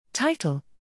Title: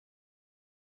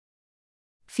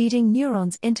 Feeding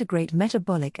neurons integrate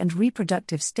metabolic and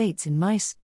reproductive states in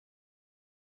mice.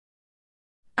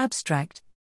 Abstract: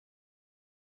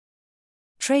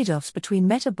 Trade-offs between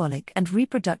metabolic and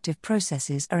reproductive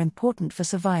processes are important for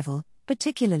survival,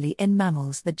 particularly in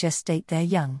mammals that gestate their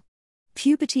young.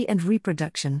 Puberty and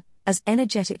reproduction, as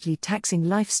energetically taxing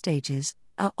life stages,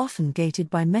 are often gated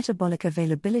by metabolic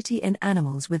availability in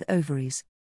animals with ovaries.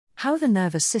 How the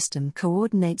nervous system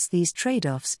coordinates these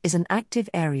trade-offs is an active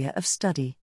area of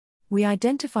study. We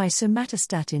identify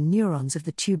somatostatin neurons of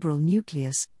the tuberal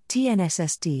nucleus,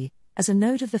 TNSSD, as a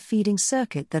node of the feeding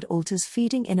circuit that alters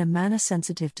feeding in a manner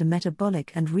sensitive to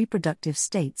metabolic and reproductive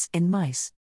states in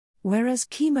mice. Whereas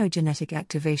chemogenetic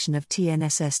activation of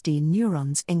TNSSD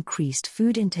neurons increased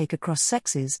food intake across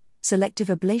sexes, selective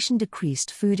ablation decreased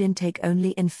food intake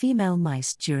only in female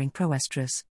mice during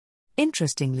proestrus.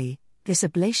 Interestingly, this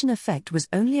ablation effect was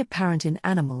only apparent in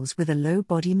animals with a low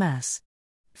body mass.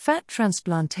 Fat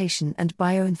transplantation and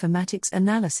bioinformatics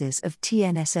analysis of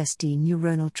TNSSD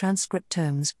neuronal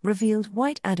transcriptomes revealed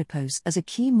white adipose as a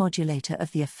key modulator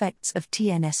of the effects of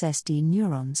TNSSD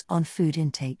neurons on food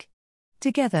intake.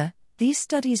 Together, these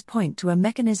studies point to a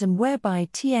mechanism whereby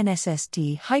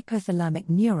TNSSD hypothalamic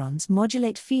neurons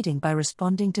modulate feeding by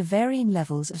responding to varying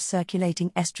levels of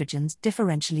circulating estrogens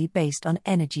differentially based on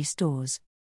energy stores.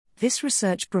 This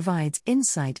research provides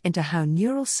insight into how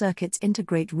neural circuits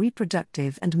integrate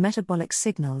reproductive and metabolic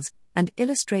signals, and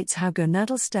illustrates how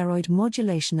gonadal steroid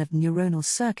modulation of neuronal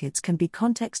circuits can be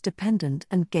context-dependent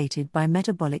and gated by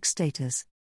metabolic status.